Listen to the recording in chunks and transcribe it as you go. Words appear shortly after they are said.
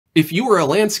If you are a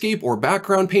landscape or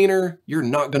background painter, you're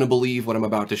not going to believe what I'm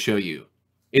about to show you.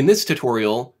 In this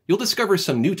tutorial, you'll discover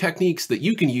some new techniques that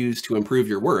you can use to improve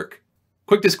your work.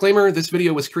 Quick disclaimer, this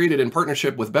video was created in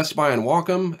partnership with Best Buy and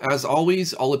Wacom. As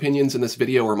always, all opinions in this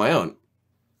video are my own.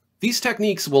 These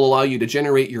techniques will allow you to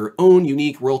generate your own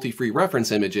unique royalty-free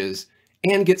reference images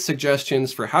and get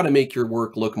suggestions for how to make your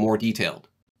work look more detailed.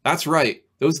 That's right,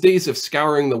 those days of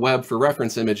scouring the web for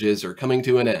reference images are coming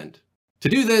to an end. To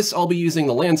do this, I'll be using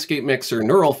the Landscape Mixer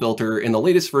Neural Filter in the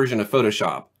latest version of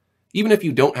Photoshop. Even if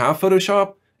you don't have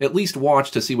Photoshop, at least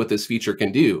watch to see what this feature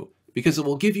can do, because it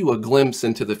will give you a glimpse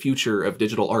into the future of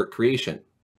digital art creation.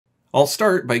 I'll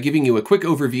start by giving you a quick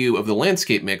overview of the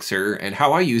Landscape Mixer and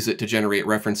how I use it to generate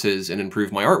references and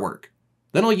improve my artwork.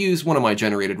 Then I'll use one of my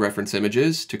generated reference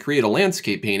images to create a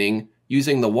landscape painting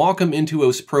using the Wacom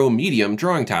Intuos Pro Medium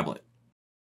drawing tablet.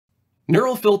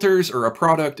 Neural filters are a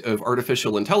product of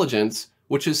artificial intelligence,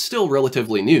 which is still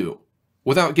relatively new.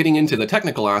 Without getting into the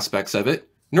technical aspects of it,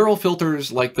 neural filters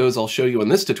like those I'll show you in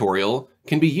this tutorial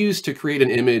can be used to create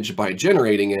an image by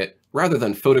generating it rather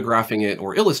than photographing it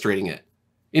or illustrating it.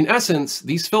 In essence,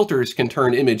 these filters can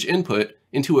turn image input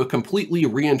into a completely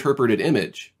reinterpreted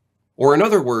image. Or in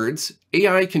other words,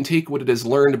 AI can take what it has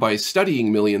learned by studying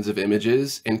millions of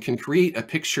images and can create a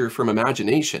picture from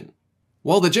imagination.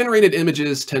 While the generated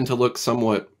images tend to look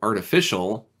somewhat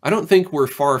artificial, I don't think we're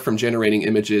far from generating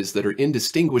images that are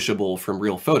indistinguishable from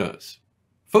real photos.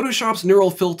 Photoshop's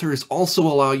neural filters also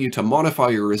allow you to modify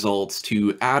your results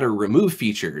to add or remove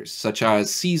features, such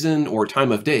as season or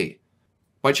time of day.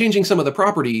 By changing some of the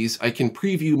properties, I can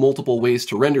preview multiple ways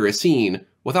to render a scene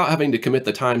without having to commit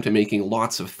the time to making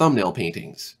lots of thumbnail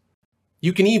paintings.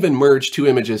 You can even merge two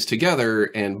images together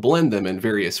and blend them in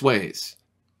various ways.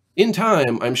 In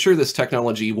time, I'm sure this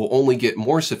technology will only get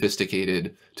more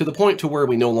sophisticated to the point to where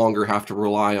we no longer have to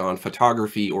rely on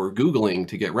photography or Googling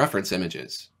to get reference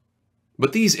images.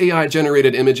 But these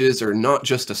AI-generated images are not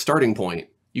just a starting point.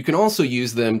 You can also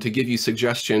use them to give you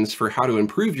suggestions for how to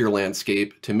improve your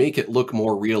landscape to make it look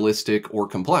more realistic or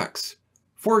complex.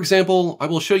 For example, I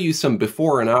will show you some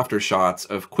before and after shots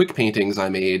of quick paintings I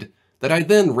made that I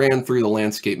then ran through the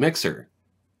Landscape Mixer.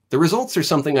 The results are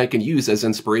something I can use as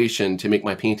inspiration to make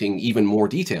my painting even more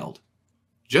detailed.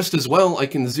 Just as well, I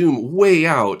can zoom way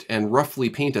out and roughly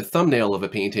paint a thumbnail of a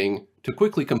painting to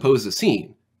quickly compose a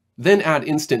scene, then add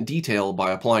instant detail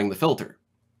by applying the filter.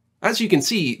 As you can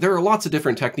see, there are lots of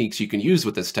different techniques you can use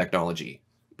with this technology,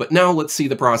 but now let's see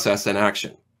the process in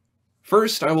action.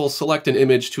 First, I will select an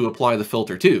image to apply the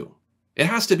filter to. It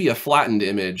has to be a flattened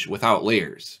image without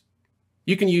layers.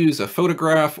 You can use a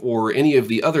photograph or any of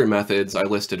the other methods I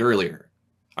listed earlier.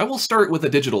 I will start with a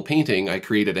digital painting I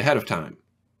created ahead of time.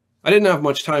 I didn't have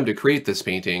much time to create this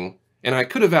painting, and I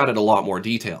could have added a lot more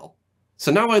detail.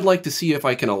 So now I'd like to see if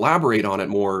I can elaborate on it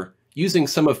more using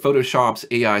some of Photoshop's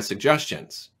AI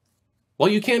suggestions. While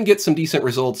you can get some decent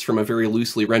results from a very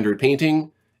loosely rendered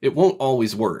painting, it won't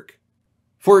always work.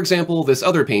 For example, this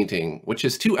other painting, which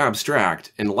is too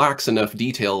abstract and lacks enough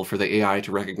detail for the AI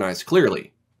to recognize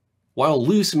clearly. While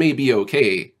loose may be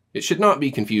okay, it should not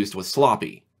be confused with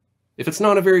sloppy. If it's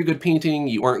not a very good painting,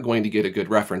 you aren't going to get a good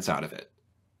reference out of it.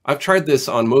 I've tried this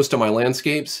on most of my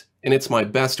landscapes, and it's my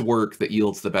best work that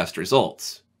yields the best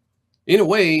results. In a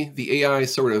way, the AI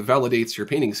sort of validates your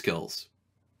painting skills.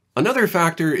 Another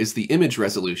factor is the image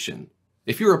resolution.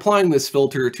 If you're applying this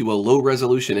filter to a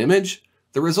low-resolution image,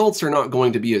 the results are not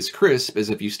going to be as crisp as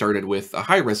if you started with a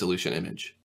high-resolution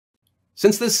image.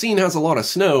 Since this scene has a lot of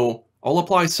snow, I'll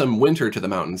apply some winter to the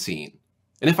mountain scene.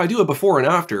 And if I do a before and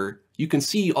after, you can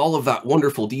see all of that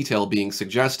wonderful detail being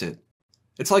suggested.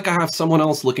 It's like I have someone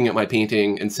else looking at my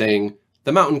painting and saying,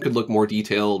 the mountain could look more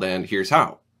detailed and here's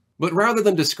how. But rather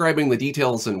than describing the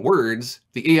details in words,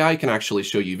 the AI can actually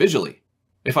show you visually.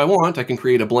 If I want, I can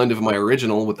create a blend of my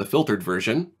original with the filtered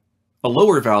version. A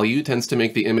lower value tends to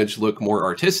make the image look more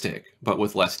artistic, but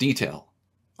with less detail.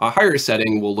 A higher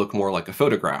setting will look more like a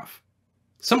photograph.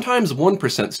 Sometimes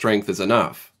 1% strength is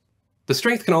enough. The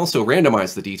strength can also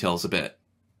randomize the details a bit.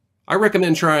 I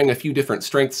recommend trying a few different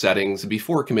strength settings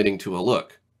before committing to a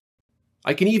look.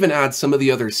 I can even add some of the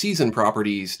other season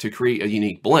properties to create a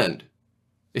unique blend.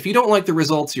 If you don't like the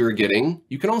results you're getting,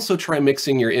 you can also try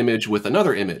mixing your image with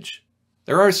another image.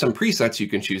 There are some presets you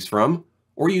can choose from,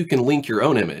 or you can link your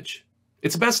own image.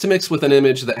 It's best to mix with an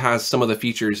image that has some of the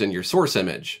features in your source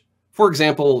image. For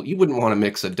example, you wouldn't want to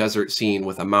mix a desert scene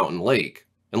with a mountain lake,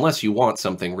 unless you want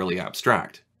something really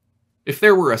abstract. If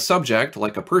there were a subject,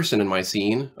 like a person in my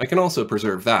scene, I can also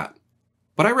preserve that.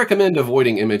 But I recommend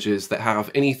avoiding images that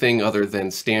have anything other than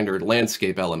standard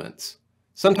landscape elements.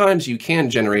 Sometimes you can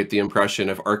generate the impression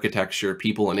of architecture,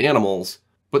 people, and animals,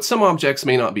 but some objects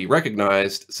may not be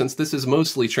recognized since this is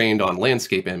mostly trained on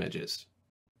landscape images.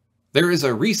 There is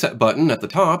a reset button at the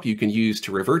top you can use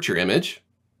to revert your image.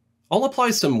 I'll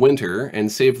apply some winter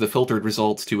and save the filtered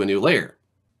results to a new layer.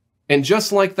 And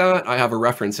just like that, I have a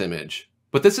reference image.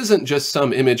 But this isn't just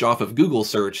some image off of Google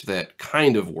search that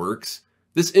kind of works.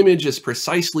 This image is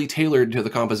precisely tailored to the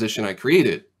composition I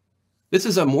created. This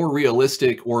is a more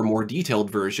realistic or more detailed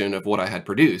version of what I had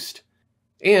produced.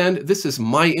 And this is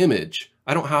my image.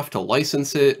 I don't have to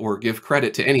license it or give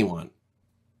credit to anyone.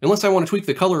 Unless I want to tweak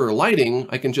the color or lighting,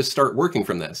 I can just start working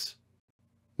from this.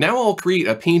 Now I'll create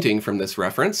a painting from this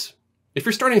reference. If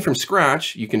you're starting from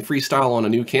scratch, you can freestyle on a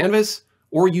new canvas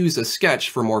or use a sketch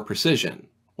for more precision,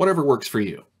 whatever works for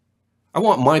you. I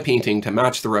want my painting to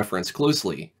match the reference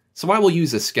closely, so I will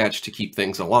use a sketch to keep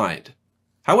things aligned.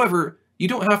 However, you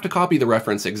don't have to copy the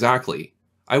reference exactly.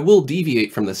 I will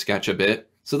deviate from the sketch a bit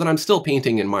so that I'm still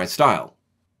painting in my style.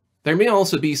 There may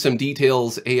also be some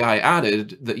details AI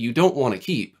added that you don't want to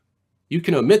keep. You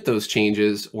can omit those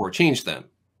changes or change them.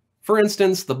 For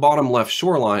instance, the bottom left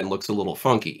shoreline looks a little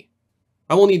funky.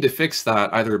 I will need to fix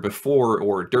that either before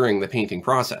or during the painting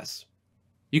process.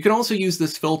 You can also use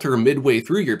this filter midway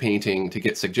through your painting to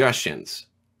get suggestions.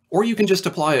 Or you can just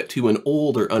apply it to an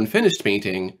old or unfinished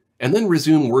painting and then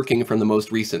resume working from the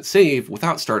most recent save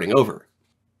without starting over.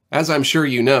 As I'm sure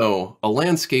you know, a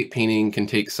landscape painting can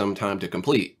take some time to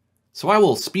complete, so I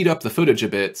will speed up the footage a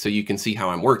bit so you can see how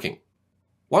I'm working.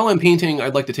 While I'm painting,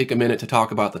 I'd like to take a minute to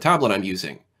talk about the tablet I'm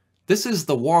using. This is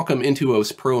the Wacom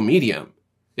Intuos Pro Medium.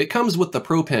 It comes with the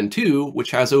Pro Pen 2,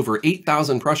 which has over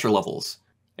 8,000 pressure levels,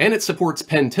 and it supports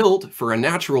pen tilt for a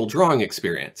natural drawing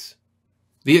experience.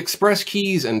 The express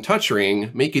keys and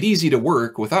touchscreen make it easy to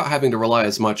work without having to rely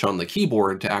as much on the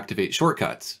keyboard to activate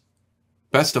shortcuts.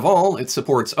 Best of all, it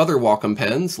supports other Wacom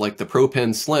pens like the Pro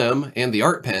Pen Slim and the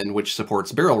Art Pen, which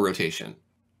supports barrel rotation.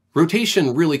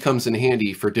 Rotation really comes in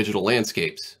handy for digital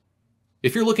landscapes.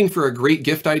 If you're looking for a great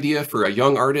gift idea for a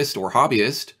young artist or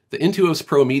hobbyist, the Intuos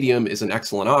Pro Medium is an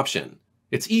excellent option.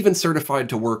 It's even certified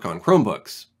to work on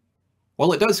Chromebooks.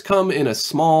 While it does come in a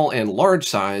small and large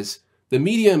size, the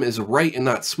Medium is right in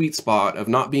that sweet spot of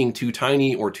not being too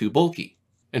tiny or too bulky.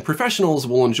 And professionals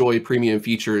will enjoy premium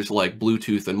features like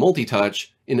Bluetooth and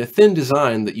multi-touch in a thin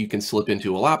design that you can slip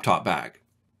into a laptop bag.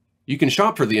 You can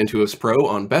shop for the Intuos Pro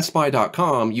on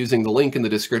bestbuy.com using the link in the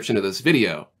description of this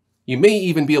video. You may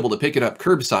even be able to pick it up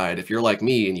curbside if you're like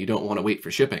me and you don't want to wait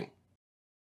for shipping.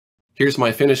 Here's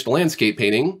my finished landscape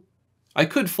painting. I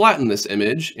could flatten this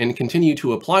image and continue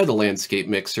to apply the landscape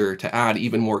mixer to add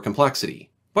even more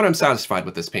complexity, but I'm satisfied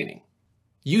with this painting.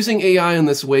 Using AI in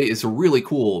this way is really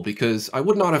cool because I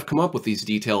would not have come up with these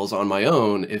details on my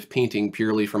own if painting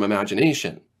purely from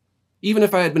imagination. Even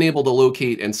if I had been able to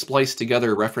locate and splice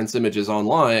together reference images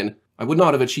online, I would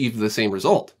not have achieved the same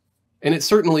result. And it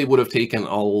certainly would have taken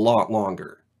a lot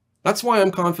longer. That's why I'm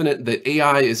confident that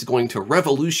AI is going to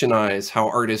revolutionize how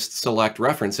artists select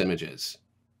reference images.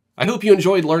 I hope you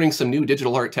enjoyed learning some new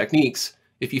digital art techniques.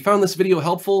 If you found this video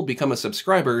helpful, become a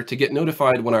subscriber to get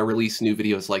notified when I release new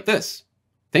videos like this.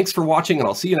 Thanks for watching, and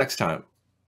I'll see you next time.